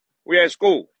We at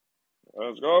school.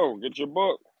 Let's go. Get your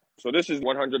book. So this is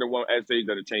 101 essays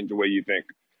that'll change the way you think.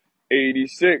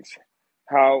 86.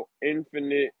 How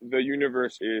infinite the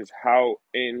universe is. How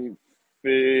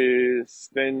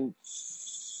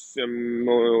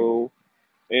infinitesimal.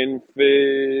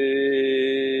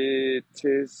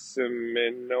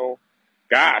 Infinitesimal.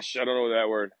 Gosh, I don't know that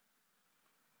word.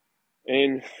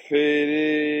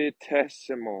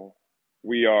 Infinitesimal.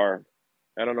 We are.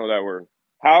 I don't know that word.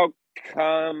 How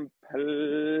complicated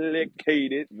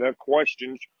the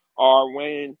questions are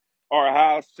when, or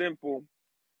how simple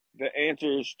the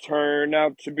answers turn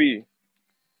out to be.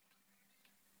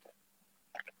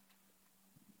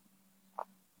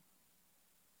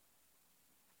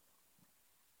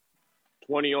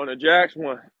 $20 on the jacks.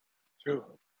 1, 2,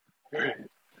 3,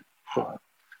 4,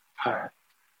 5,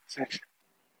 6,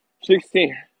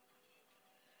 16.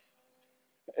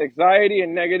 Anxiety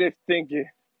and negative thinking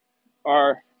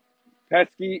are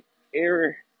pesky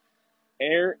error.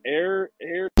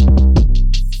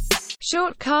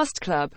 Short Cast Club